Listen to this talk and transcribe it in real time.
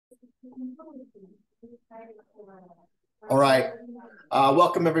All right.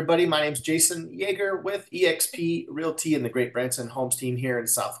 Welcome, everybody. My name's Jason Yeager with eXp Realty and the Great Branson Homes team here in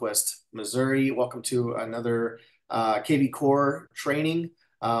Southwest Missouri. Welcome to another KvCore training.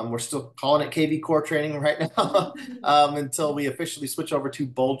 We're still calling it KvCore training right now until we officially switch over to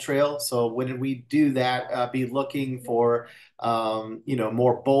Bold Trail. So when we do that, be looking for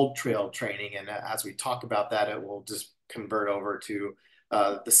more Bold Trail training. And as we talk about that, it will just convert over to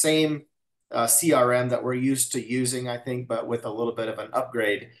the same CRM that we're used to using, I think, but with a little bit of an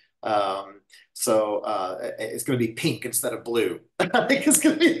upgrade. It's going to be pink instead of blue. I think it's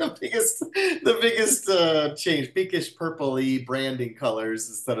going to be the biggest change. Pinkish purpley branding colors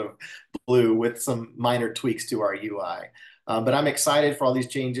instead of blue, with some minor tweaks to our UI. But I'm excited for all these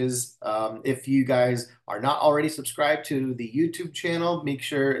changes. If you guys are not already subscribed to the YouTube channel, make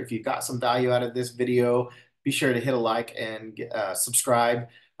sure if you got some value out of this video, be sure to hit a like and subscribe.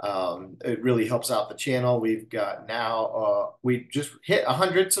 It really helps out the channel. We've got now, we just hit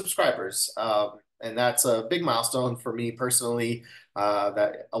 100 subscribers. And that's a big milestone for me personally.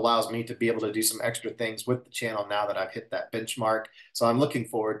 That allows me to be able to do some extra things with the channel now that I've hit that benchmark. So I'm looking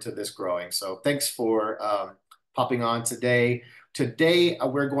forward to this growing. So thanks for popping on today. Today,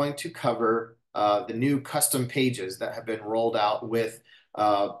 we're going to cover the new custom pages that have been rolled out with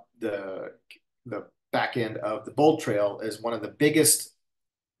the back end of the Bold Trail. Is one of the biggest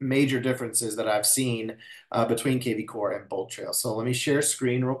major differences that I've seen between KvCore and Bold Trail. So let me share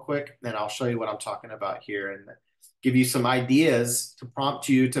screen real quick, and I'll show you what I'm talking about here and give you some ideas to prompt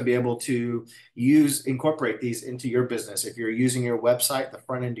you to be able to incorporate these into your business. If you're using your website, the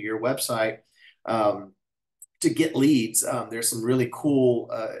front end of your website, to get leads, there's some really cool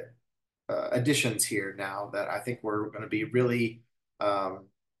additions here now that I think we're going to be really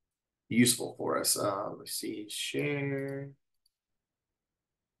useful for us. Let's see, share.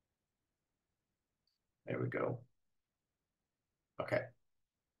 There we go. Okay.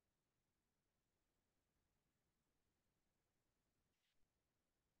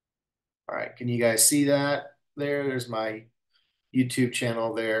 All right. Can you guys see that there? There's my YouTube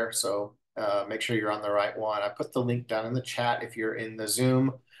channel there. So make sure you're on the right one. I put the link down in the chat. If you're in the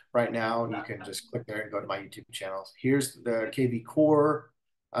Zoom right now, you can just click there and go to my YouTube channel. Here's the KvCore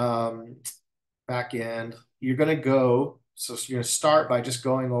back end. You're going to so you're going to start by just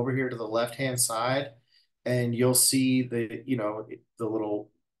going over here to the left-hand side, and you'll see the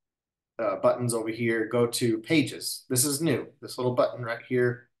little buttons over here. Go to pages. This is new. This little button right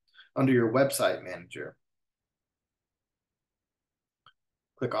here under your website manager.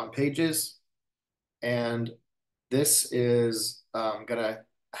 Click on pages, and this is going to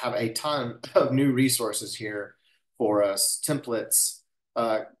have a ton of new resources here for us. Templates.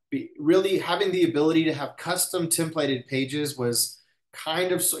 Really having the ability to have custom templated pages was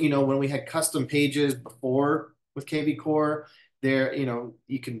kind of, when we had custom pages before with KvCore, there,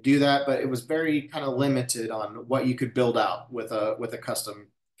 you can do that, but it was very kind of limited on what you could build out with a custom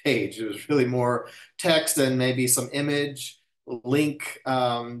page. It was really more text and maybe some image link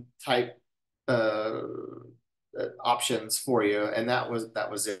type options for you, and that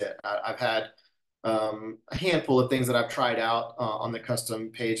was it. I've had a handful of things that I've tried out on the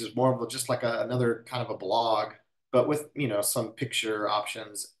custom page. Is more of just like another kind of a blog, but with some picture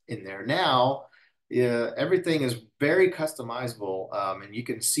options in there. Now, everything is very customizable, and you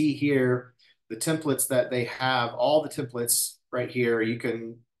can see here the templates that they have. All the templates right here, you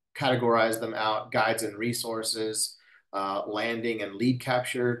can categorize them out: guides and resources, landing and lead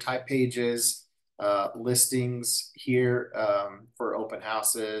capture type pages, listings here for open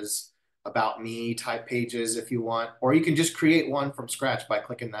houses, about me type pages if you want, or you can just create one from scratch by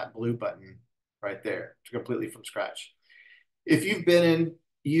clicking that blue button right there, completely from scratch. If you've been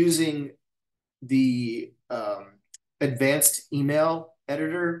using the advanced email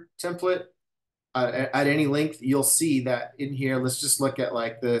editor template at any length, you'll see that in here. Let's just look at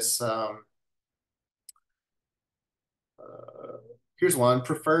like this. Here's one: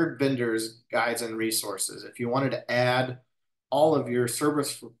 preferred vendors, guides, and resources. If you wanted to add all of your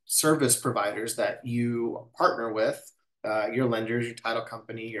service providers that you partner with, your lenders, your title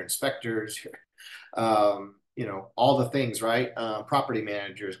company, your inspectors, all the things, right? Property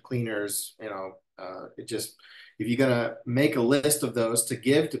managers, cleaners, if you're going to make a list of those to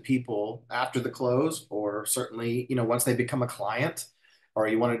give to people after the close, or certainly, once they become a client, or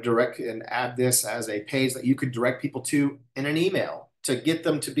you want to direct and add this as a page that you could direct people to in an email to get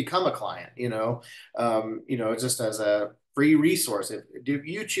them to become a client, just as a free resource. If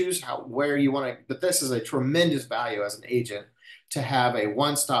you choose where you want to, but this is a tremendous value as an agent to have a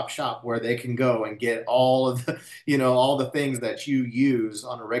one-stop shop where they can go and get all of the, all the things that you use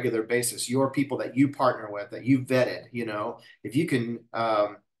on a regular basis, your people that you partner with, that you vetted, if you can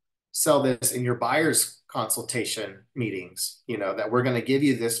sell this in your buyer's consultation meetings, that we're going to give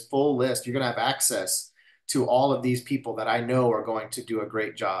you this full list. You're going to have access to all of these people that I know are going to do a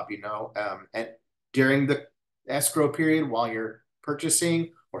great job, and during the escrow period while you're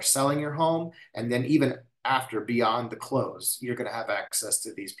purchasing or selling your home, and then even after, beyond the close, you're going to have access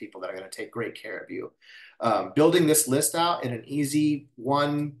to these people that are going to take great care of you. Building this list out in an easy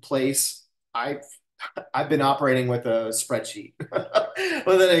one place, I've been operating with a spreadsheet,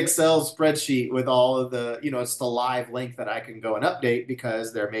 with an Excel spreadsheet with all of the, it's the live link that I can go and update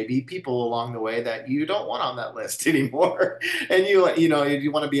because there may be people along the way that you don't want on that list anymore. And you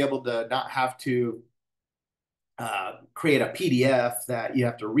want to be able to not have to create a PDF that you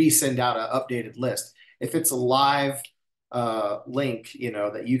have to resend out an updated list. If it's a live link,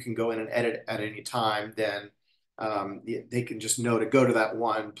 that you can go in and edit at any time, then they can just know to go to that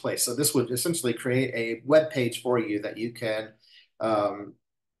one place. So this would essentially create a web page for you that you can,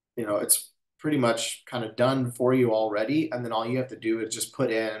 it's pretty much kind of done for you already. And then all you have to do is just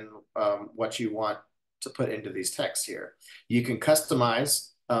put in what you want to put into these texts here. You can customize.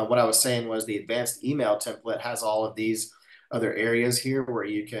 What I was saying was the advanced email template has all of these other areas here where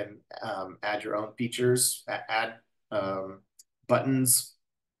you can add your own features, add buttons,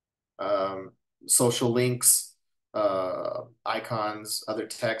 social links, icons, other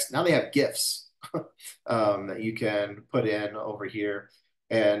text. Now they have GIFs that you can put in over here.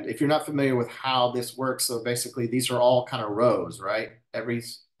 And if you're not familiar with how this works, so basically these are all kind of rows, right?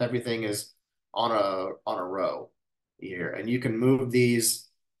 Everything is on a row here, and you can move these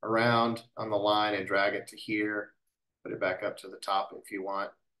around on the line and drag it to here, put it back up to the top if you want,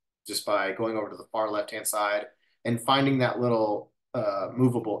 just by going over to the far left-hand side and finding that little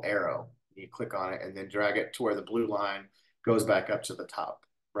movable arrow. You click on it and then drag it to where the blue line goes back up to the top,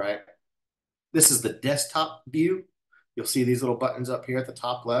 right? This is the desktop view. You'll see these little buttons up here at the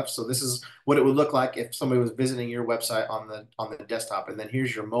top left. So this is what it would look like if somebody was visiting your website on the desktop. And then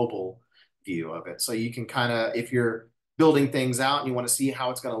here's your mobile view of it. So you can kind of, if you're building things out and you want to see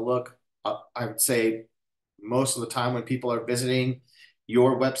how it's going to look, I would say most of the time when people are visiting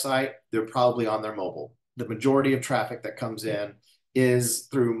your website, they're probably on their mobile. The majority of traffic that comes in is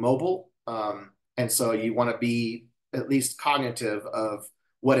through mobile. And so you want to be at least cognitive of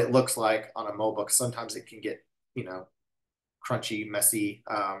what it looks like on a mobile. Sometimes it can get, crunchy, messy,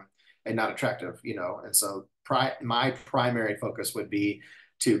 and not attractive, And so my primary focus would be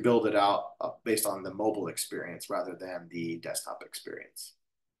to build it out based on the mobile experience rather than the desktop experience.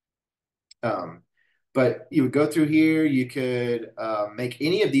 But you would go through here, you could make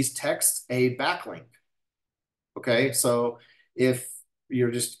any of these texts a backlink. Okay, so if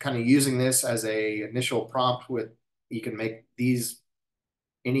you're just kind of using this as a initial prompt you can make these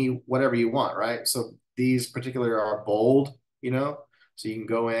whatever you want, right? So these particular are bold, so you can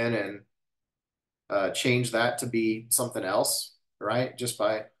go in and change that to be something else, right? Just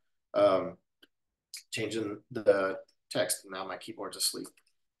by changing the text. Now my keyboard's asleep.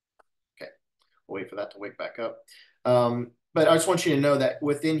 Okay, we'll wait for that to wake back up. But I just want you to know that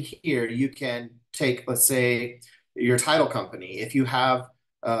within here, you can take, let's say, your title company. If you have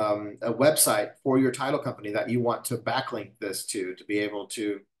a website for your title company that you want to backlink this to be able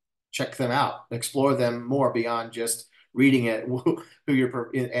to check them out, explore them more beyond just reading it, who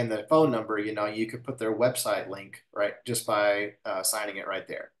you're and the phone number, you could put their website link, right, just by signing it right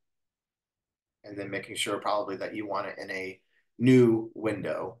there. And then making sure probably that you want it in a new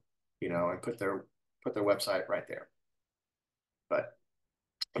window, and put their website right there. But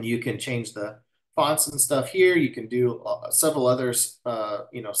and you can change the fonts and stuff here. You can do several other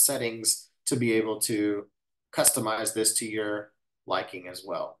settings to be able to customize this to your liking as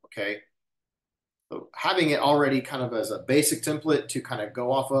well. Okay. So having it already kind of as a basic template to kind of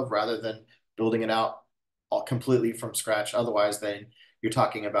go off of rather than building it out all completely from scratch. Otherwise, then you're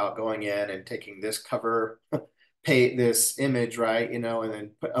talking about going in and taking this cover, pay this image, right? And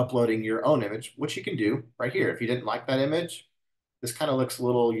then uploading your own image, which you can do right here. If you didn't like that image, this kind of looks a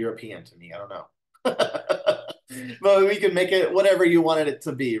little European to me. I don't know. But we can make it whatever you wanted it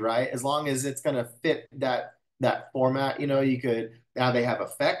to be, right? As long as it's going to fit that format, you could, now they have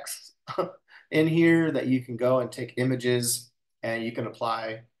effects in here that you can go and take images and you can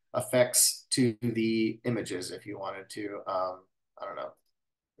apply effects to the images if you wanted to. I don't know.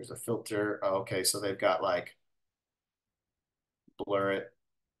 There's a filter. Oh, okay, so they've got like blur it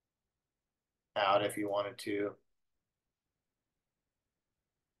out if you wanted to.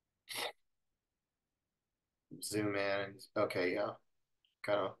 zoom in. Okay, yeah,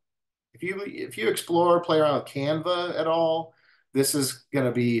 kind of. If you explore, play around with Canva at all, this is going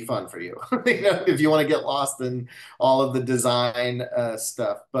to be fun for you. If you want to get lost in all of the design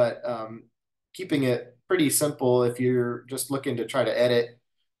stuff, but keeping it pretty simple. If you're just looking to try to edit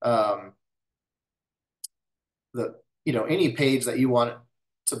um, the any page that you want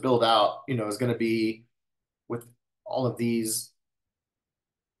to build out, is going to be with all of these.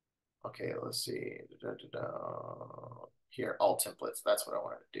 Okay, let's see. Here, all templates. That's what I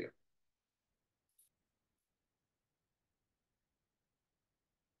wanted to do.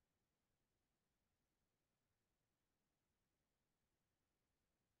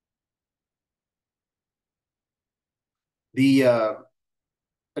 The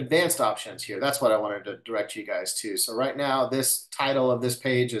advanced options here. That's what I wanted to direct you guys to. So right now, this title of this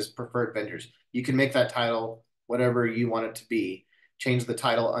page is preferred vendors. You can make that title whatever you want it to be. Change the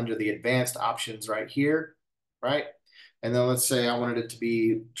title under the advanced options right here, right? And then let's say I wanted it to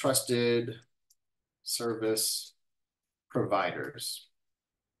be trusted service providers.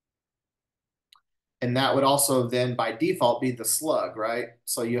 And that would also then by default be the slug, right?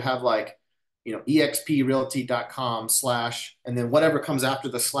 So you have like, exprealty.com slash, and then whatever comes after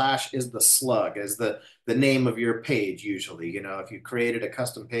the slash is the slug, is the name of your page usually. If you created a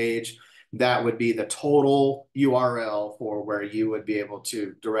custom page, that would be the total URL for where you would be able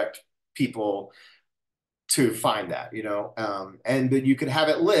to direct people to find that, and then you could have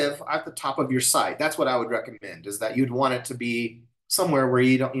it live at the top of your site. That's what I would recommend, is that you'd want it to be somewhere where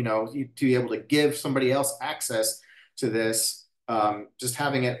you don't, to be able to give somebody else access to this. Just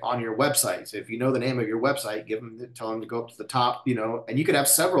having it on your website. So if you know the name of your website, tell them to go up to the top, and you could have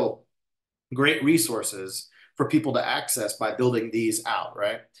several great resources for people to access by building these out,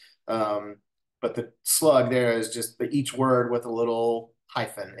 right? Um, but the slug there is just each word with a little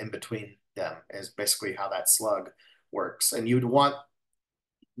hyphen in between them is basically how that slug works. And you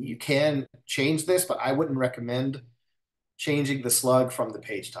can change this, but I wouldn't recommend changing the slug from the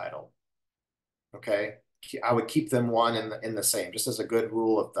page title. Okay. I would keep them one in the same, just as a good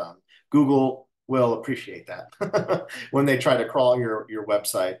rule of thumb. Google will appreciate that when they try to crawl your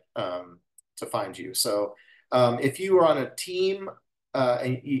website to find you. So if you are on a team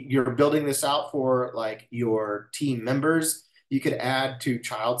and you're building this out for like your team members, you could add to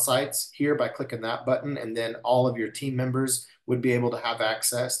child sites here by clicking that button, and then all of your team members would be able to have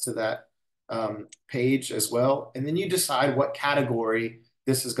access to that page as well. And then you decide what category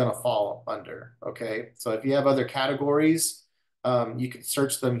this is going to fall under. Okay. So if you have other categories, you can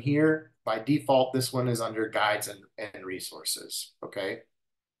search them here. By default, this one is under guides and resources. Okay.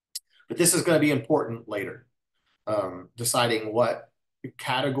 But this is going to be important later. Deciding what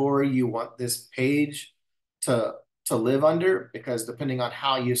category you want this page to live under, because depending on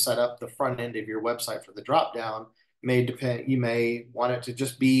how you set up the front end of your website for the drop down may depend. You may want it to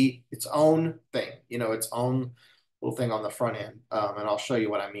just be its own thing, its own little thing on the front end. And I'll show you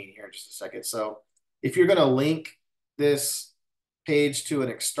what I mean here in just a second. So if you're going to link this page to an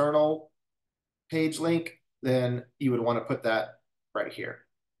external page link, then you would want to put that right here.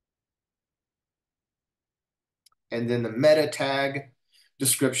 And then the meta tag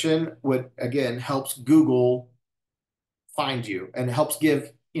description would, again, helps Google find you and helps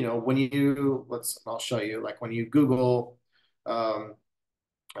give, when you, I'll show you, like when you Google, go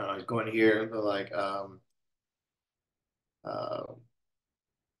in here, like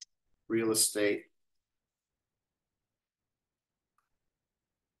real estate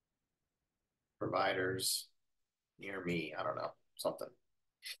providers near me. I don't know, something.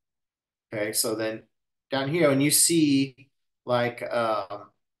 Okay, so then down here, when you see like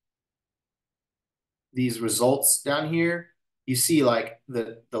these results down here, you see like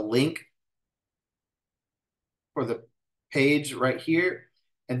the link for the page right here.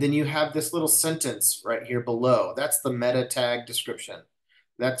 And then you have this little sentence right here below. That's the meta tag description.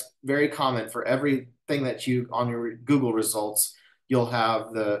 That's very common for everything that you on your Google results. You'll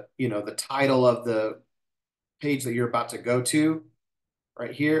have the title of the page that you're about to go to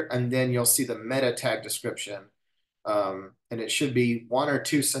right here, and then you'll see the meta tag description. And it should be one or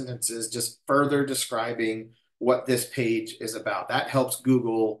two sentences just further describing what this page is about. That helps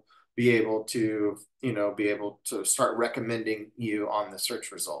Google be able to start recommending you on the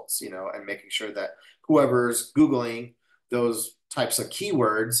search results, and making sure that whoever's Googling those types of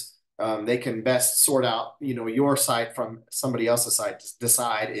keywords, they can best sort out, your site from somebody else's site to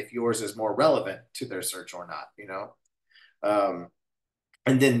decide if yours is more relevant to their search or not.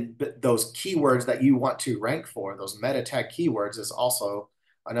 And then those keywords that you want to rank for, those meta tag keywords, is also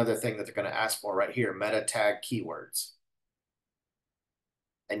another thing that they're going to ask for right here, meta tag keywords.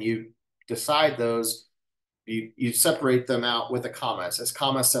 And you decide those you separate them out with a comma. It says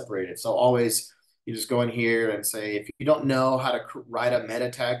comma separated. So always you just go in here and say, if you don't know how to write a meta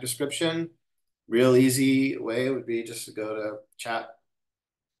tag description, real easy way would be just to go to chat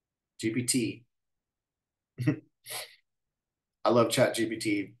GPT. I love chat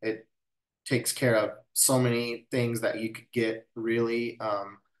GPT. It takes care of so many things that you could get really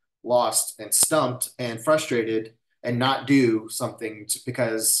lost and stumped and frustrated and not do something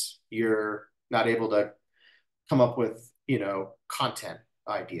because you're not able to come up with, content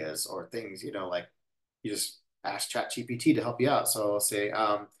ideas or things, like you just ask chat GPT to help you out. So I'll say,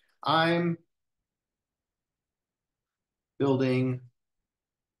 I'm building,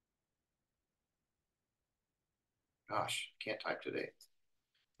 gosh, can't type today,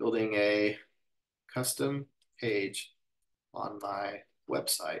 building a custom page on my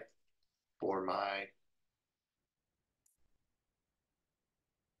website for my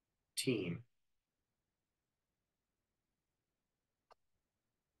team.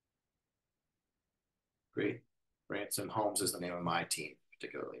 Great. Ransom Homes is the name of my team,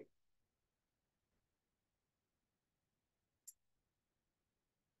 particularly.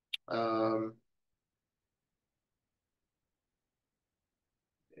 Um,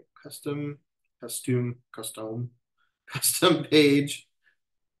 custom, custom page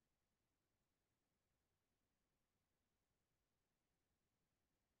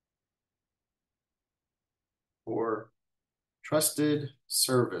for trusted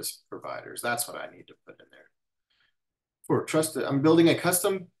service providers. That's what I need to put in there. For trusted, I'm building a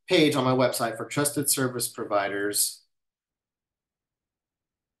custom page on my website for trusted service providers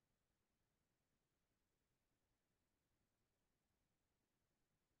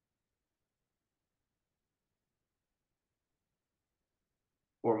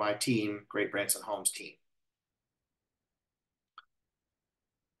for my team, Great Branson Homes team.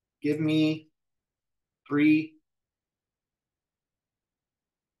 Give me 3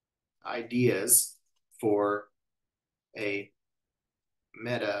 ideas for a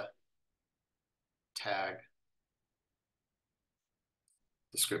meta tag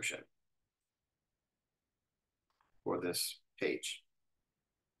description for this page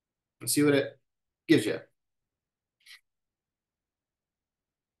and see what it gives you.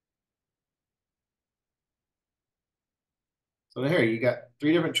 So here you got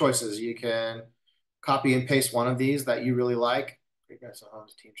 3 different choices. You can copy and paste one of these that you really like. Great Branson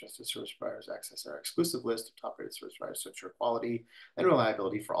Homes team trusted service providers access our exclusive list of top-rated service providers to ensure quality and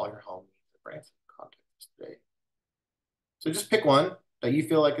reliability for all your home needs at Branson. Contact us today. So just pick one that you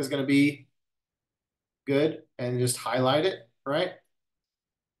feel like is going to be good and just highlight it, right?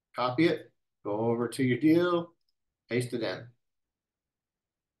 Copy it, go over to your deal, paste it in.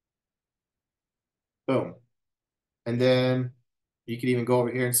 Boom. And then you could even go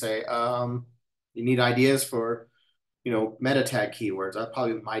over here and say, you need ideas for, meta tag keywords. I'd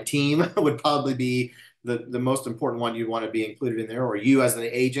probably, my team would probably be the most important one you'd want to be included in there, or you as an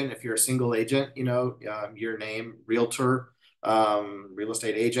agent, if you're a single agent, your name, Realtor, real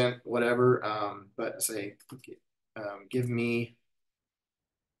estate agent, whatever. But say, give me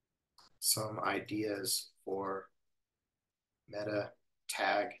some ideas for meta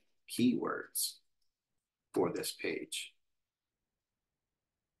tag keywords for this page.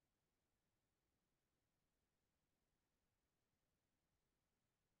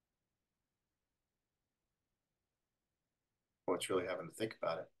 Oh, it's really having to think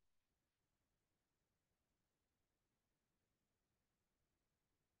about it.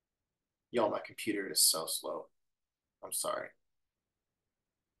 Y'all, my computer is so slow. I'm sorry.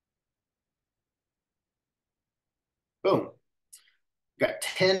 Boom. Got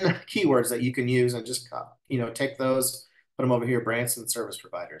 10 keywords that you can use and just, take those, put them over here. Branson service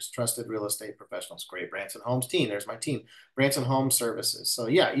providers, trusted real estate professionals. Great. Branson Homes team. There's my team. Branson Home Services. So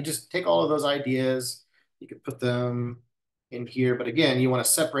yeah, you just take all of those ideas. You could put them in here. But again, you want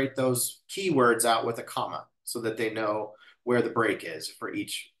to separate those keywords out with a comma so that they know where the break is for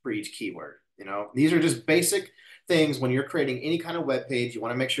each keyword. These are just basic things when you're creating any kind of web page. You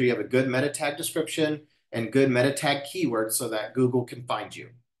want to make sure you have a good meta tag description and good meta tag keywords so that Google can find you.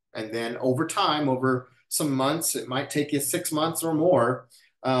 And then over time, over some months, it might take you 6 months or more.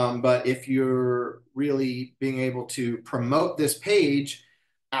 But if you're really being able to promote this page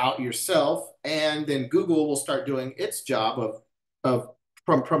out yourself, and then Google will start doing its job of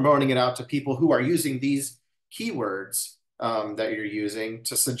from promoting it out to people who are using these keywords that you're using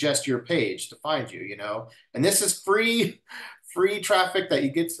to suggest your page to find you, and this is free traffic that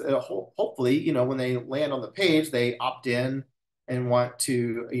you get. Hopefully, when they land on the page, they opt in and want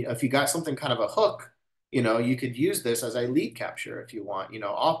to, if you got something kind of a hook you could use this as a lead capture if you want,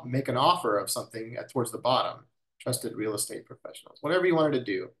 make an offer of something towards the bottom. Trusted real estate professionals, whatever you wanted to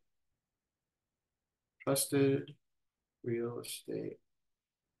do. Trusted real estate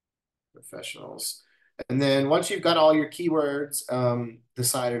professionals. And then once you've got all your keywords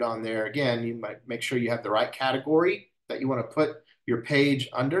decided on there, again, you might make sure you have the right category that you want to put your page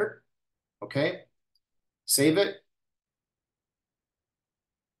under. Okay. Save it.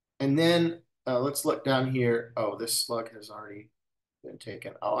 And then let's look down here. Oh, this slug has already been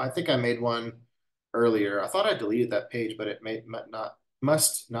taken. Oh, I think I made one earlier. I thought I deleted that page, but it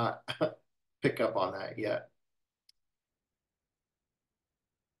must not pick up on that yet.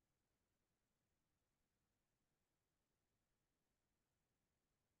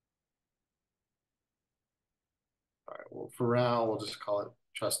 All right, well, for now, we'll just call it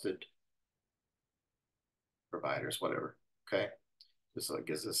trusted providers, whatever. Okay. Just so it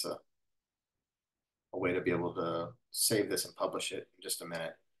gives us a way to be able to save this and publish it in just a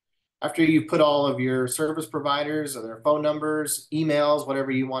minute. After you put all of your service providers and their phone numbers, emails,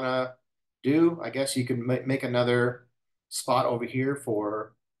 whatever you want to do, I guess you can make another spot over here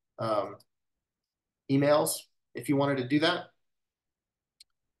for emails if you wanted to do that.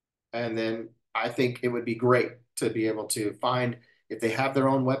 And then I think it would be great to be able to find, if they have their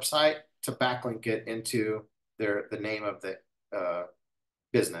own website, to backlink it into the name of the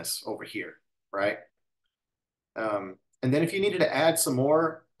business over here, right? And then if you needed to add some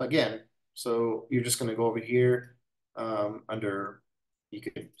more, again, so you're just going to go over here under, you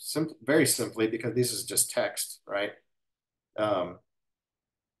could very simply, because this is just text, right?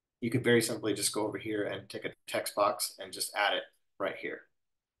 You could very simply just go over here and take a text box and just add it right here.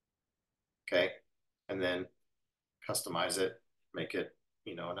 Okay. And then customize it, make it,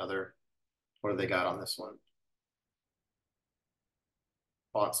 another, what do they got on this one?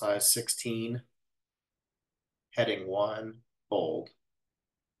 Font size 16, heading 1, bold.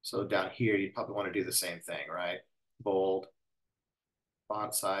 So down here, you probably want to do the same thing, right? Bold,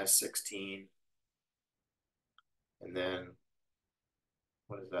 font size 16, and then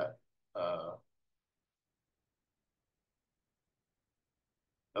what is that?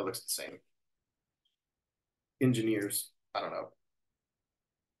 That looks the same. Engineers, I don't know.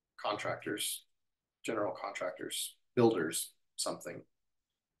 Contractors, general contractors, builders, something.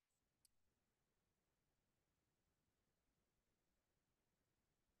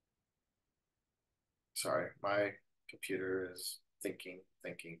 Sorry, my computer is thinking.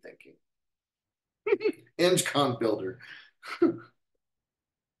 EngCon builder.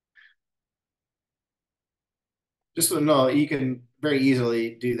 Just so no, you can very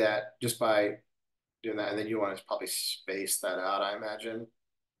easily do that just by doing that. And then you want to probably space that out, I imagine.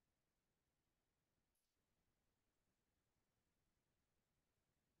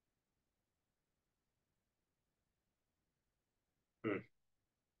 Hmm.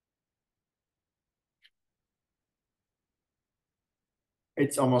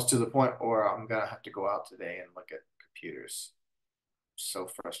 It's almost to the point where I'm gonna have to go out today and look at computers. I'm so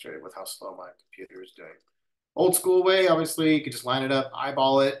frustrated with how slow my computer is doing. Old school way, obviously, you could just line it up,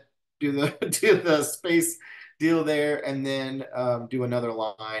 eyeball it, do the do the space deal there, and then do another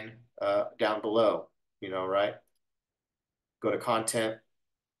line down below. Right? Go to content,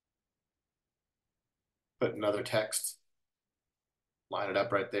 put another text, line it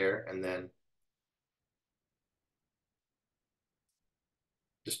up right there, and then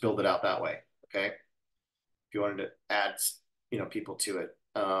just build it out that way. Okay. If you wanted to add, people to it.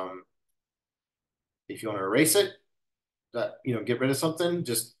 If you want to erase it, get rid of something,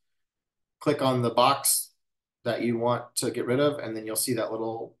 just click on the box that you want to get rid of, and then you'll see that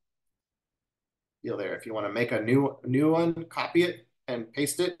little deal there. If you want to make a new one, copy it and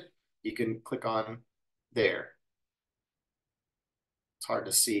paste it, you can click on there. It's hard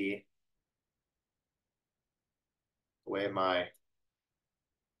to see the way my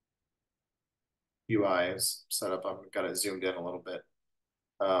UI is set up. I've got it zoomed in a little bit.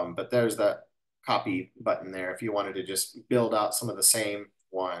 But there's that copy button there. If you wanted to just build out some of the same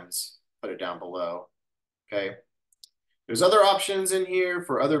ones, put it down below. Okay. There's other options in here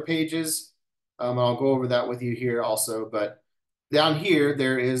for other pages. I'll go over that with you here also, but down here,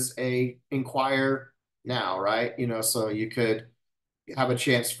 there is a inquire now, right? So you could have a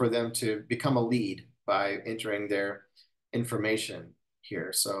chance for them to become a lead by entering their information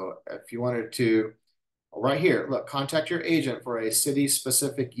here. So if you wanted to, right here, look, contact your agent for a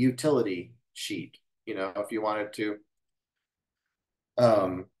city-specific utility sheet. If you wanted to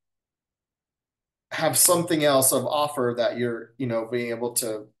have something else of offer that you're, being able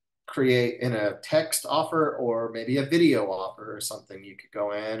to create in a text offer or maybe a video offer or something, you could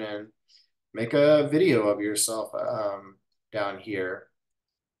go in and make a video of yourself down here.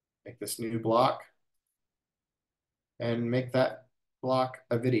 Make this new block and make that block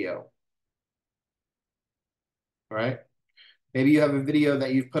a video, right? Maybe you have a video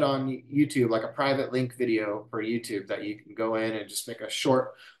that you've put on YouTube, like a private link video for YouTube that you can go in and just make a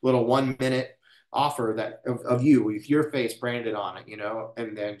short little 1 minute offer that of you with your face branded on it,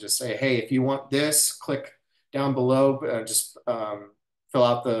 and then just say, hey, if you want this, click down below, just fill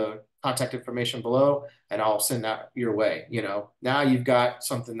out the contact information below, and I'll send that your way. Now you've got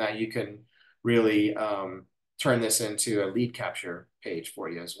something that you can really turn this into a lead capture page for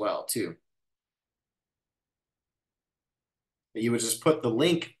you as well, too. You would just put the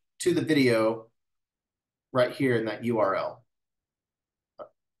link to the video right here in that URL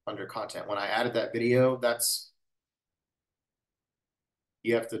under content. When I added that video,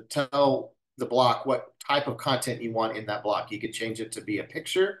 you have to tell the block what type of content you want in that block. You could change it to be a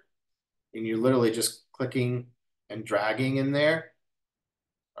picture, and you're literally just clicking and dragging in there.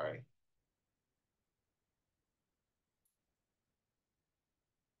 All right.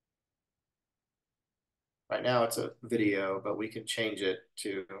 Right now it's a video, but we can change it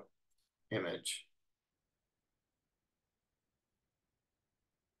to image.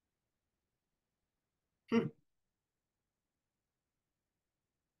 Hmm.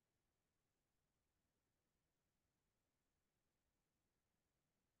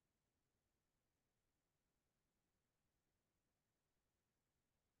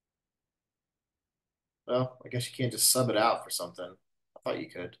 Well, I guess you can't just sub it out for something. I thought you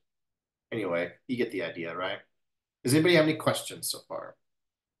could. Anyway, you get the idea, right? Does anybody have any questions so far?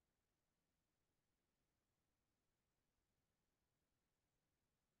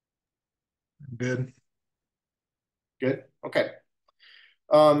 Good. Good. Okay.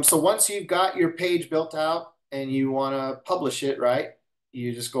 So once you've got your page built out and you want to publish it, right?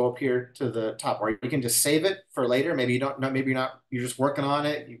 You just go up here to the top, or you can just save it for later. Maybe you don't know, maybe you're not, you're just working on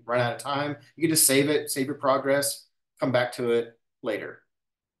it, you run out of time. You can just save it, save your progress, come back to it later.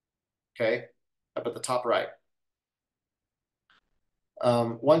 Okay. Up at the top right.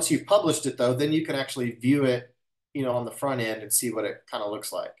 Once you've published it though, then you can actually view it, on the front end and see what it kind of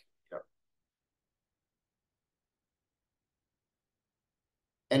looks like.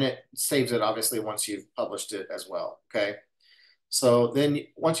 And it saves it obviously once you've published it as well. Okay. So then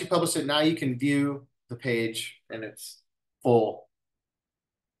once you publish it, now you can view the page and its full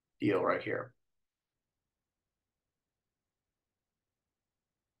deal right here.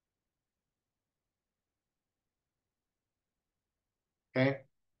 Okay.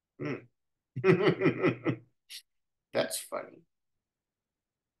 Hmm. That's funny.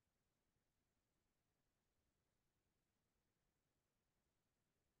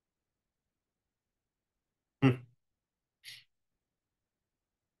 Hmm.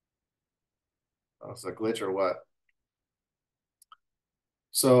 Oh, it's a glitch or what?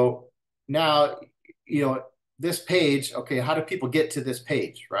 So now, you know, this page, okay, how do people get to this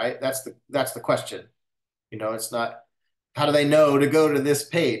page, right? That's the question. It's not how do they know to go to this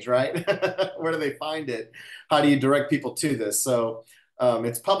page, right? Where do they find it? How do you direct people to this? So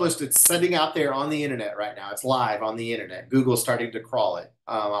it's published, it's sitting out there on the internet right now. It's live on the internet. Google's starting to crawl it.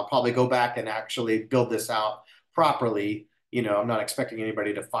 I'll probably go back and actually build this out properly. I'm not expecting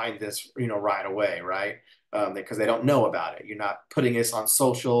anybody to find this, right away, right? Because they don't know about it. You're not putting this on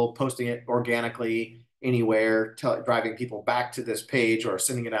social, posting it organically anywhere, driving people back to this page or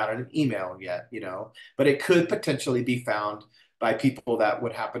sending it out in an email yet. But it could potentially be found by people that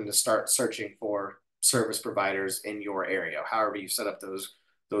would happen to start searching for service providers in your area, however you set up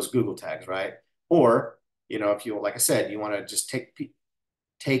those Google tags, right? Or, if you, like I said, you want to just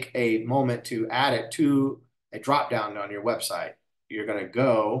take a moment to add it to a drop down on your website. You're going to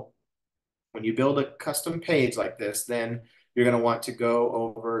go when you build a custom page like this, then you're going to want to go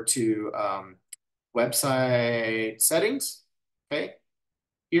over to website settings, okay,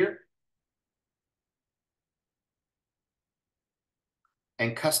 here,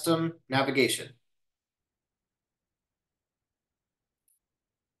 and custom navigation.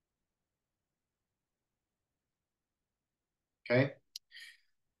 Okay.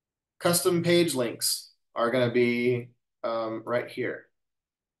 Custom page links are going to be right here.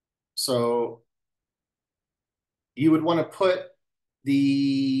 So you would want to put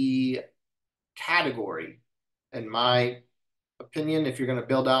the category, in my opinion, if you're going to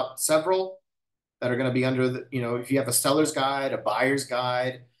build out several that are going to be under if you have a seller's guide, a buyer's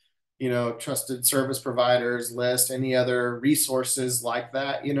guide, trusted service providers list, any other resources like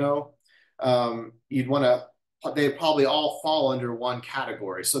that, you'd want to, they probably all fall under one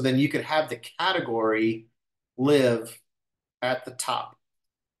category. So then you could have the category live at the top.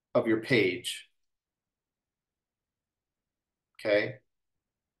 of your page. Okay.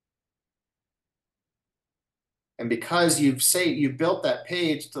 And because you built that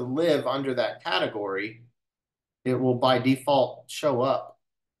page to live under that category, it will by default show up.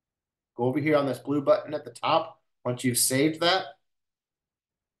 Go over here on this blue button at the top. Once you've saved that,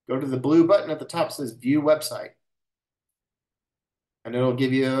 go to the blue button at the top that says view website. And it'll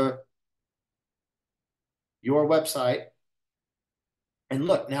give you your website. And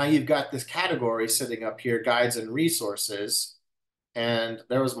look, now you've got this category sitting up here, guides and resources. And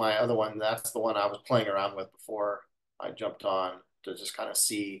there was my other one. That's the one I was playing around with before I jumped on to just kind of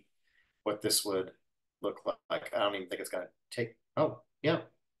see what this would look like. I don't even think it's going to take. Oh, yeah,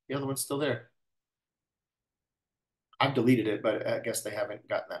 the other one's still there. I've deleted it, but I guess they haven't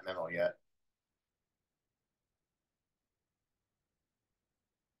gotten that memo yet.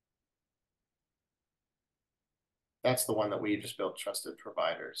 That's the one that we just built, trusted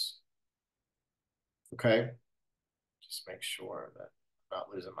providers. Okay. Just make sure that I'm not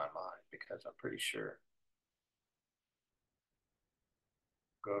losing my mind because I'm pretty sure.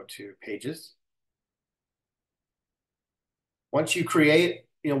 Go to pages. Once you create,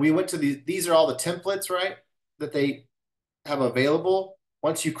 we went to these are all the templates, right? That they have available.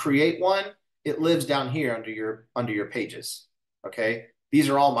 Once you create one, it lives down here under your pages. Okay. These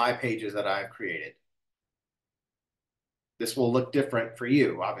are all my pages that I've created. This will look different for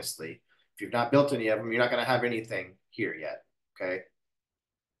you, obviously. If you've not built any of them, you're not going to have anything here yet. Okay.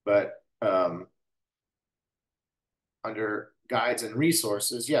 But under guides and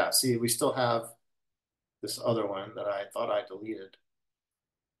resources, yeah, see, we still have this other one that I thought I deleted.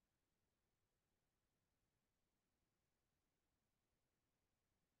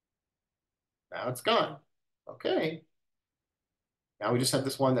 Now it's gone. Okay. Now we just have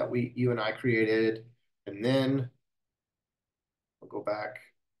this one that you and I created, and then we'll go back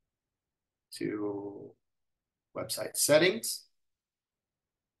to website settings,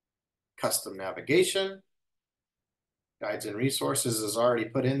 custom navigation, guides and resources is already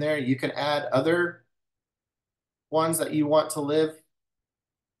put in there. You can add other ones that you want to live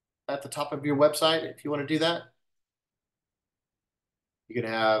at the top of your website if you want to do that. You can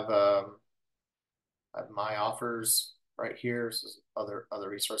have my offers right here. This is other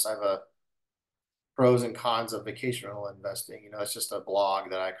resource. I have a pros and cons of vacational investing. It's just a blog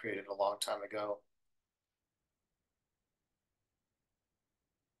that I created a long time ago.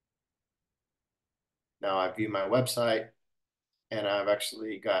 Now I view my website and I've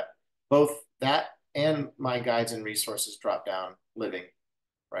actually got both that and my guides and resources drop down living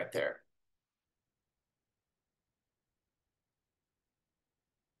right there.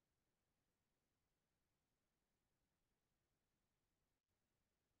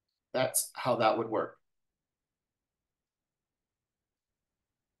 That's how that would work.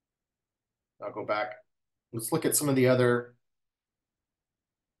 I'll go back. Let's look at some of the other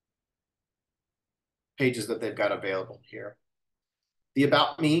pages that they've got available here. The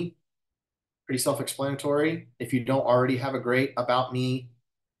About Me, pretty self-explanatory. If you don't already have a great About Me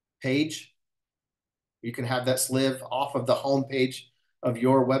page, you can have that live off of the home page of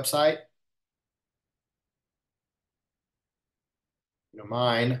your website.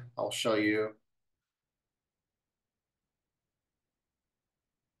 Mine, I'll show you.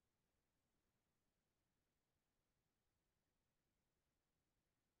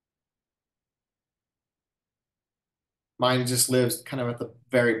 Mine just lives kind of at the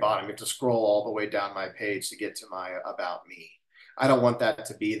very bottom. You have to scroll all the way down my page to get to my About Me. I don't want that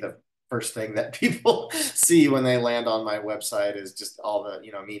to be the first thing that people see when they land on my website is just all the,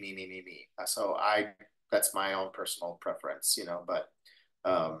 me. So that's my own personal preference, but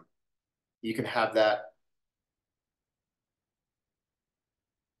you can have that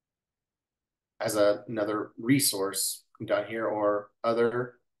as another resource down here or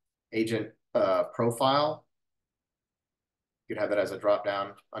other agent profile. You could have that as a drop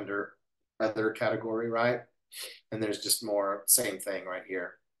down under other category, right? And there's just more same thing right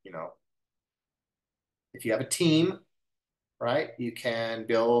here. If you have a team, right, you can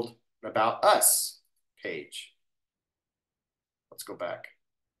build an About Us page. Let's go back.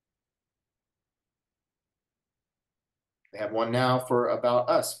 They have one now for About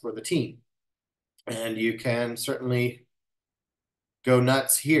Us for the team. And you can certainly go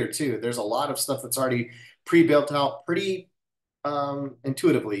nuts here too. There's a lot of stuff that's already pre-built out pretty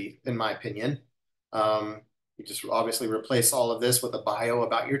intuitively, in my opinion. You just obviously replace all of this with a bio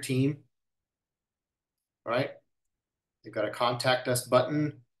about your team, right? You've got a contact us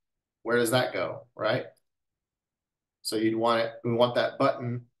button. Where does that go, right? So we want that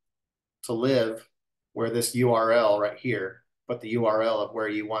button to live where this URL right here, put the URL of where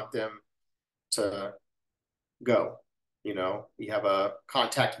you want them to go. You have a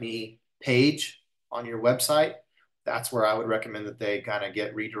contact me page on your website. That's where I would recommend that they kind of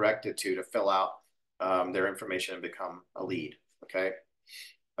get redirected to fill out their information and become a lead. Okay.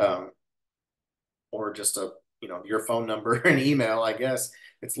 Um, or just your phone number and email. I guess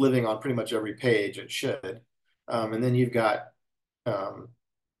it's living on pretty much every page. It should. And then you've got um,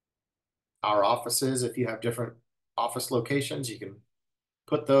 our offices. If you have different office locations, you can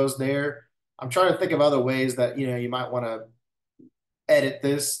put those there. I'm trying to think of other ways that you might want to edit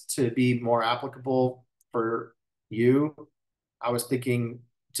this to be more applicable for you. I was thinking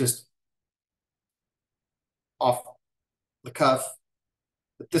just off the cuff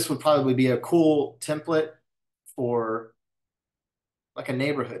that this would probably be a cool template for like a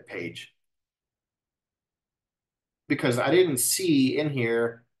neighborhood page, because I didn't see in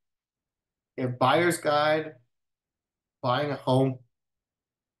here a buyer's guide, buying a home,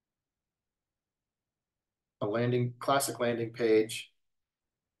 a classic landing page,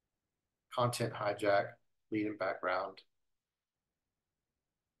 content hijack, lead and background,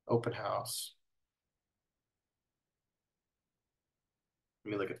 open house.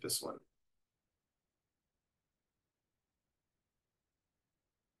 Let me look at this one.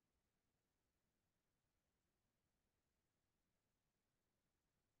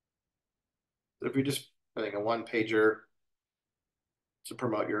 If you're just putting a one pager to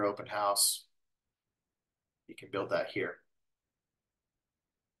promote your open house, you can build that here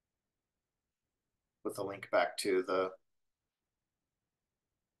with a link back to the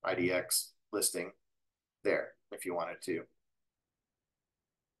IDX listing there if you wanted to.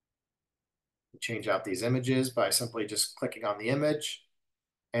 Change out these images by simply just clicking on the image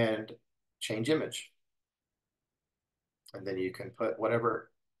and change image. And then you can put whatever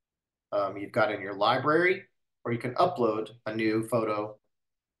you've got in your library, or you can upload a new photo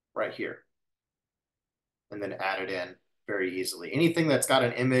right here and then add it in very easily. Anything that's got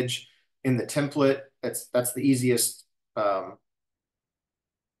an image in the template, that's the easiest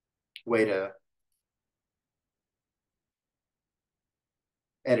way to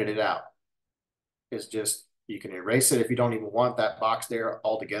edit it out. Is just you can erase it if you don't even want that box there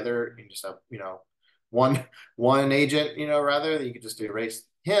altogether. You can just have one agent, rather that you could just erase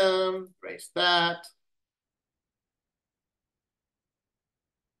him, erase that.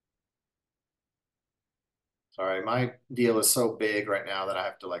 Sorry, my deal is so big right now that I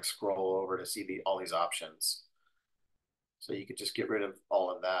have to like scroll over to see all these options. So you could just get rid of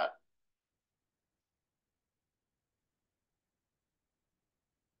all of that.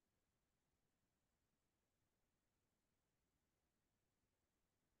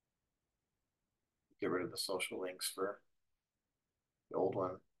 Get rid of the social links for the old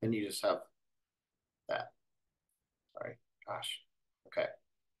one. Then you just have that. Sorry, gosh. Okay.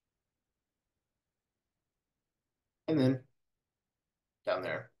 And then down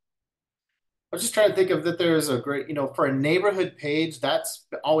there. I was just trying to think of that there's a great, for a neighborhood page, that's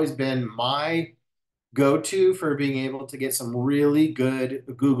always been my go-to for being able to get some really good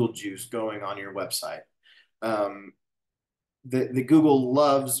Google juice going on your website. Um, the Google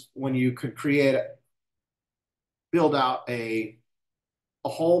loves when you could build out a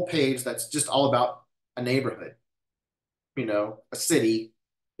whole page that's just all about a neighborhood, a city,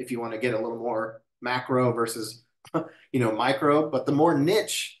 if you want to get a little more macro versus, micro. But the more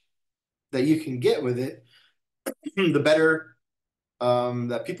niche that you can get with it, the better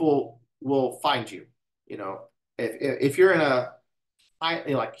that people will find you. If you're in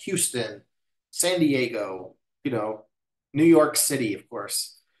like Houston, San Diego, New York City, of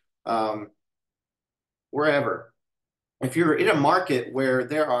course, wherever. If you're in a market where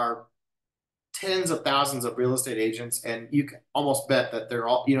there are tens of thousands of real estate agents, and you can almost bet that they're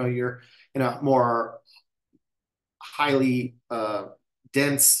all, you're in a more highly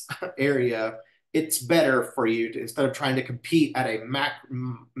dense area, it's better for you to, instead of trying to compete at a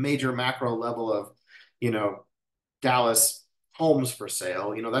major macro level of, Dallas homes for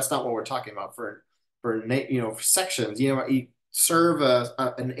sale. That's not what we're talking about for sections. You serve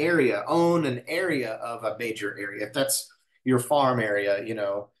an area, own an area of a major area. If that's your farm area,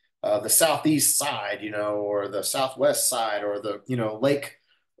 the southeast side, or the southwest side, or the lake.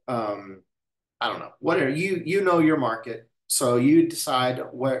 I don't know. Whatever you know your market, so you decide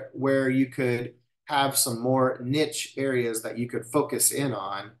where you could have some more niche areas that you could focus in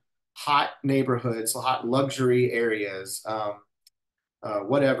on, hot neighborhoods, hot luxury areas,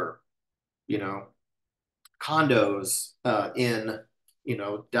 whatever, you know, condos in,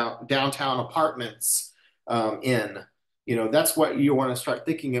 downtown apartments in, that's what you want to start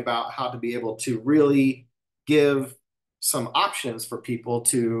thinking about, how to be able to really give some options for people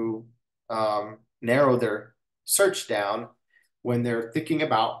to narrow their search down when they're thinking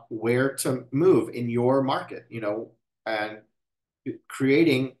about where to move in your market, and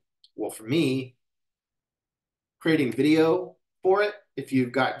creating, well, for me, creating video for it. If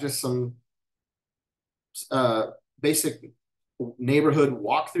you've got just some uh, basic neighborhood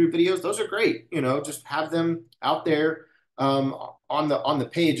walkthrough videos, those are great. Just have them out there um, on the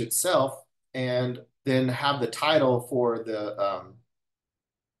page itself, and then have the title for the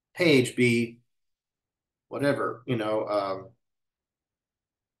page be whatever,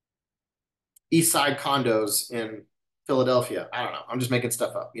 East Side condos in Philadelphia. I don't know. I'm just making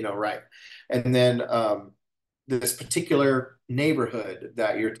stuff up, right? And then this particular neighborhood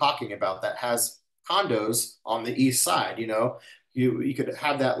that you're talking about that has condos on the east side, you could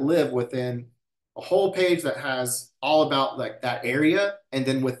have that live within a whole page that has all about like that area, and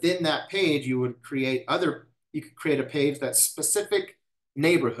then within that page you could create a page that's specific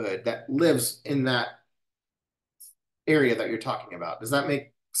neighborhood that lives in that area that you're talking about. Does that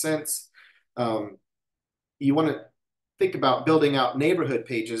make sense? Um, you want to think about building out neighborhood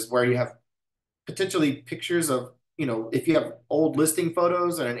pages where you have potentially pictures of, if you have old listing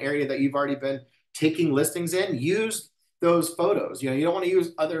photos in an area that you've already been taking listings in, use those photos. You don't want to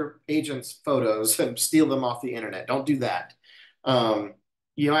use other agents' photos and steal them off the internet. Don't do that. I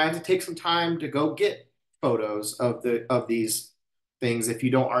have to take some time to go get photos of these things if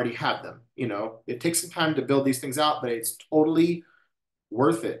you don't already have them. It takes some time to build these things out, but it's totally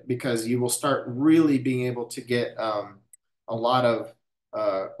worth it because you will start really being able to get a lot of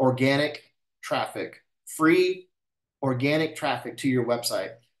organic traffic, free organic traffic to your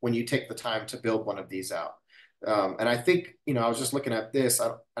website when you take the time to build one of these out. And I think, I was just looking at this.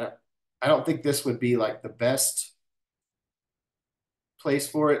 I don't think this would be like the best place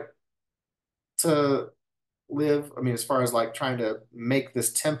for it to live. I mean, as far as like trying to make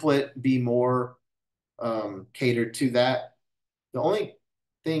this template be more catered to that. The only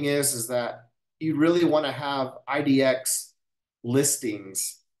thing is that you really want to have IDX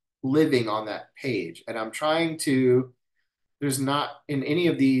listings living on that page. And there's not in any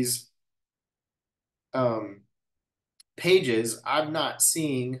of these pages, I'm not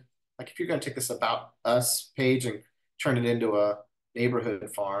seeing, like if you're going to take this About Us page and turn it into a neighborhood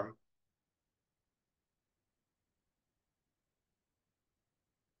farm,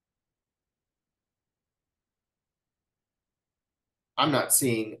 I'm not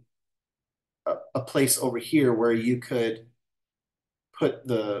seeing a place over here where you could put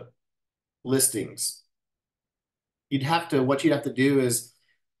the listings. What you'd have to do is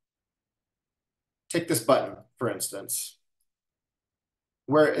take this button, for instance,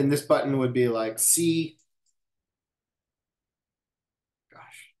 and this button would be like,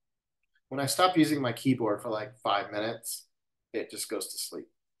 gosh, when I stop using my keyboard for like 5 minutes, it just goes to sleep.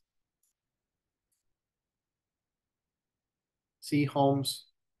 See homes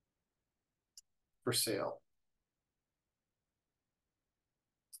for sale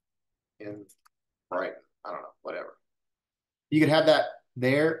in Brighton. I don't know, whatever. You could have that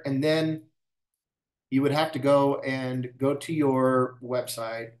there, and then you would have to go to your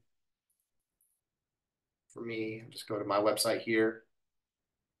website. For me, just go to my website here.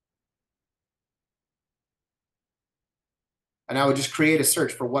 And I would just create a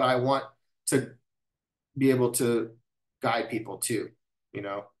search for what I want to be able to guide people to, you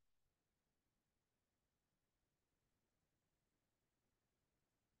know.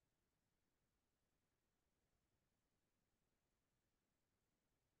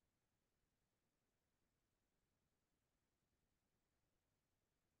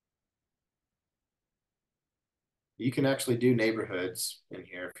 You can actually do neighborhoods in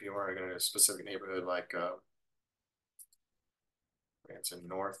here if you want to go to a specific neighborhood like Branson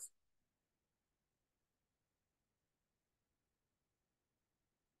North.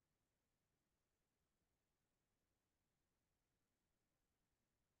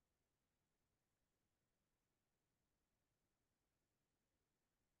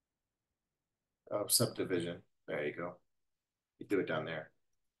 Subdivision. There you go. You do it down there.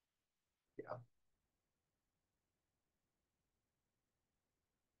 Yeah.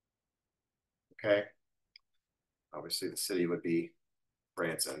 Okay. Obviously, the city would be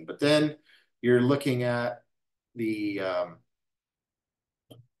Branson, but then you're looking at the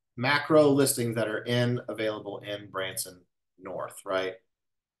macro listings that are available in Branson North, right?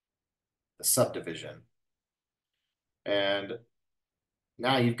 The subdivision. And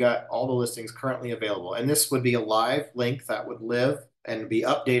now you've got all the listings currently available. And this would be a live link that would live and be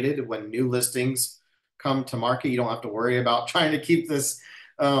updated when new listings come to market. You don't have to worry about trying to keep this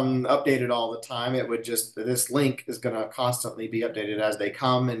updated all the time. It would just, this link is going to constantly be updated as they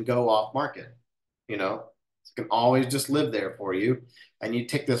come and go off market. You know, it can always just live there for you. And you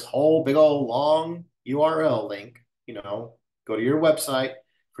take this whole big old long URL link, go to your website,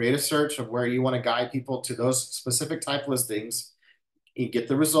 create a search of where you want to guide people to those specific type listings. You get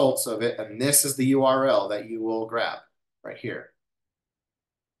the results of it, and this is the URL that you will grab right here.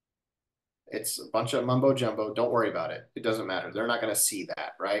 It's a bunch of mumbo jumbo. Don't worry about it. It doesn't matter. They're not going to see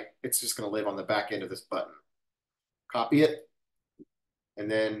that, right? It's just going to live on the back end of this button. Copy it. And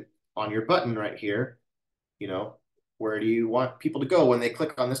then on your button right here, where do you want people to go when they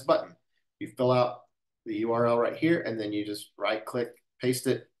click on this button? You fill out the URL right here, and then you just right click, paste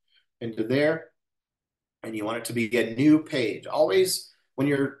it into there. And you want it to be a new page. Always, when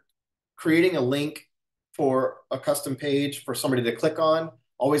you're creating a link for a custom page for somebody to click on,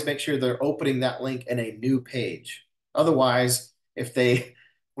 always make sure they're opening that link in a new page. Otherwise,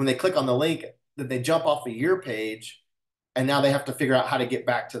 when they click on the link, that they jump off of your page, and now they have to figure out how to get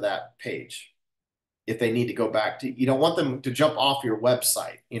back to that page. If they need to go back to, you don't want them to jump off your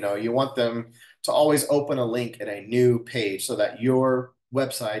website. You want them to always open a link in a new page so that your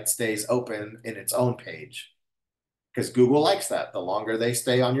website stays open in its own page. Because Google likes that. The longer they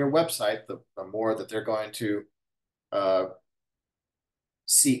stay on your website, the more that they're going to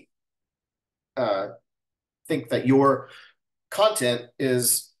see think that your content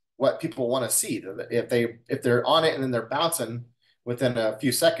is what people want to see. If they're on it and then they're bouncing within a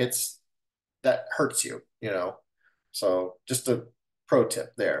few seconds, that hurts you. So just a pro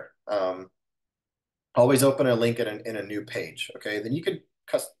tip there. Always open a link in a new page. Okay, then you could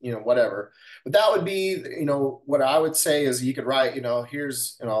whatever. But that would be, what I would say is you could write,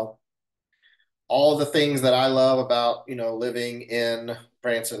 here's, all the things that I love about, living in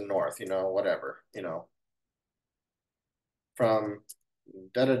Branson North, whatever, from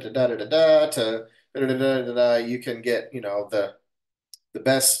da da da da da da to da da da da da. You can get, the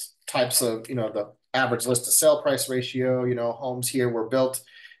best types of, the average list to sell price ratio. Homes here were built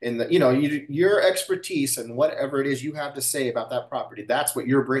in the, your expertise and whatever it is you have to say about that property. That's what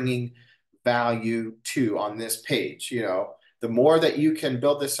you're bringing value to on this page. The more that you can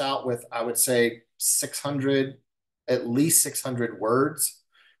build this out with, I would say 600, at least 600 words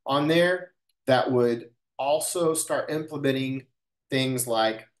on there, that would also start implementing things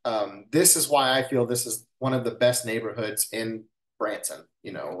like, this is why I feel this is one of the best neighborhoods in Branson,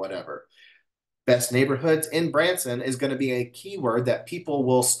 whatever. Best neighborhoods in Branson is going to be a keyword that people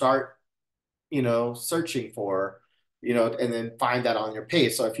will start, searching for, and then find that on your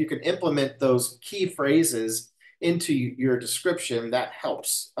page. So if you can implement those key phrases into your description, that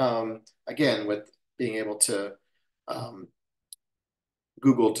helps. Again, with being able to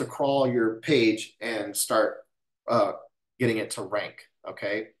Google to crawl your page and start getting it to rank.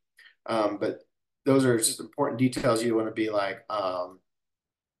 Okay. But those are just important details you want to be like,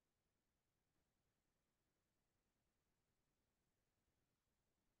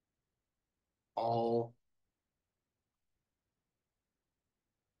 all,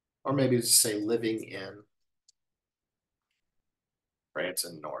 or maybe just say living in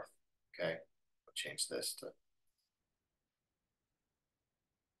Branson North. Okay. I'll change this to,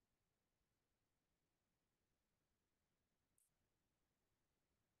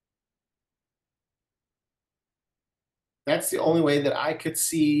 that's the only way that I could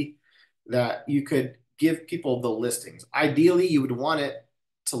see that you could give people the listings. Ideally, you would want it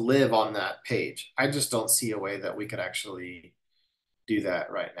to live on that page. I just don't see a way that we could actually do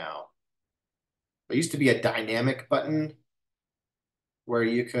that right now. There used to be a dynamic button where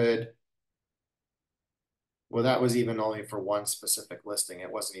you could, well, that was even only for one specific listing.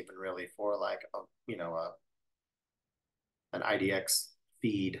 It wasn't even really for like an IDX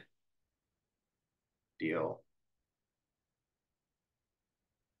feed deal.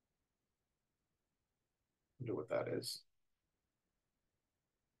 I wonder what that is.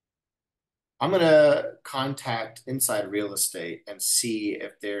 I'm going to contact Inside Real Estate and see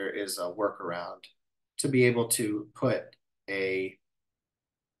if there is a workaround to be able to put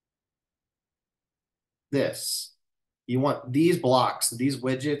this. You want these blocks, these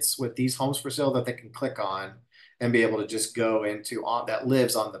widgets with these homes for sale that they can click on and be able to just go into that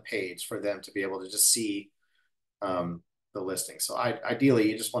lives on the page for them to be able to just see the listing. So ideally,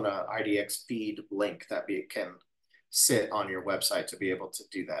 you just want an IDX feed link that can sit on your website to be able to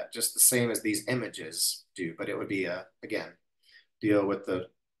do that, just the same as these images do. But it would be again, deal with the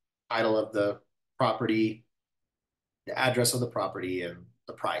title of the property, the address of the property, and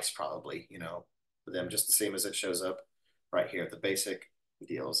the price probably, for them, just the same as it shows up right here, the basic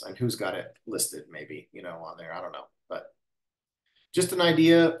deals and who's got it listed maybe, on there. I don't know, but just an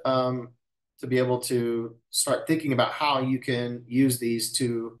idea to be able to start thinking about how you can use these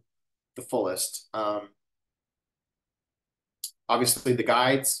to the fullest. Obviously, the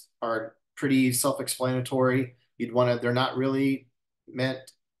guides are pretty self-explanatory. You'd want to, they're not really meant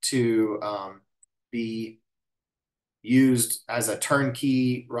to be used as a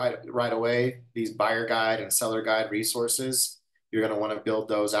turnkey right away. These buyer guide and seller guide resources, you're going to want to build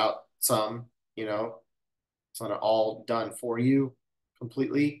those out some, you know, it's not all done for you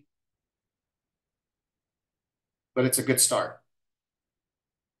completely, but it's a good start.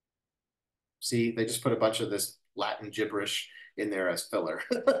 See, they just put a bunch of this Latin gibberish in there as filler.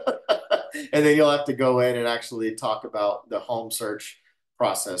 And then you'll have to go in and actually talk about the home search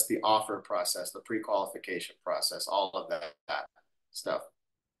process, the offer process, the pre-qualification process, all of that stuff.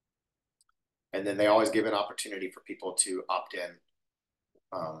 And then they always give an opportunity for people to opt in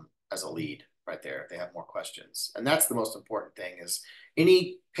as a lead right there if they have more questions. And that's the most important thing is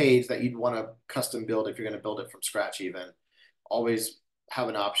any page that you'd want to custom build, if you're going to build it from scratch even, always have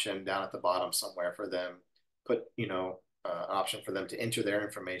an option down at the bottom somewhere for them, put, an option for them to enter their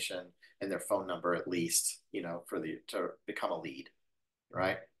information and their phone number at least, to become a lead,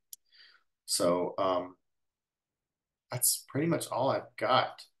 right? So that's pretty much all I've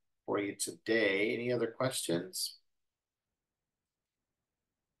got for you today. Any other questions?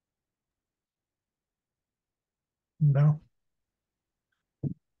 No.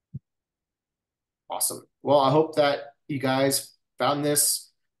 Awesome. Well, I hope that you guys found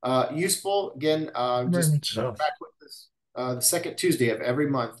this useful. Again, Very just much so. back with this. The second Tuesday of every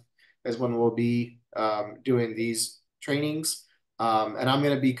month is when we'll be doing these trainings. And I'm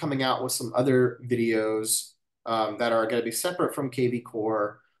going to be coming out with some other videos that are going to be separate from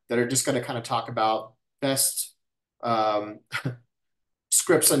KvCore that are just going to kind of talk about best um,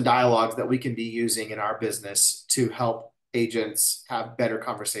 scripts and dialogues that we can be using in our business to help agents have better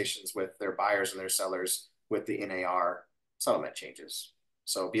conversations with their buyers and their sellers with the NAR settlement changes.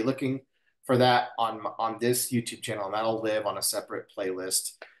 So be looking for that on this YouTube channel, and that'll live on a separate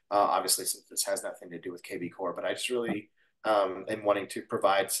playlist. Obviously, since this has nothing to do with KvCore, but I just really am wanting to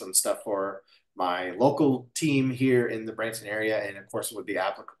provide some stuff for my local team here in the Branson area, and of course, it would be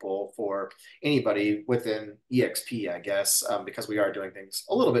applicable for anybody within EXP, I guess, because we are doing things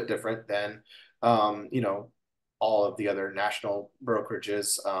a little bit different than, all of the other national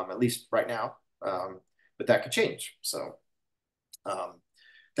brokerages, at least right now. But that could change. So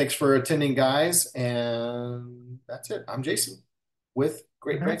thanks for attending, guys. And that's it. I'm Jason with All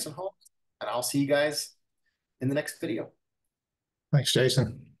Great right. Branson Homes, and I'll see you guys in the next video. Thanks,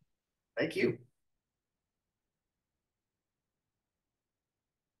 Jason. Thank you.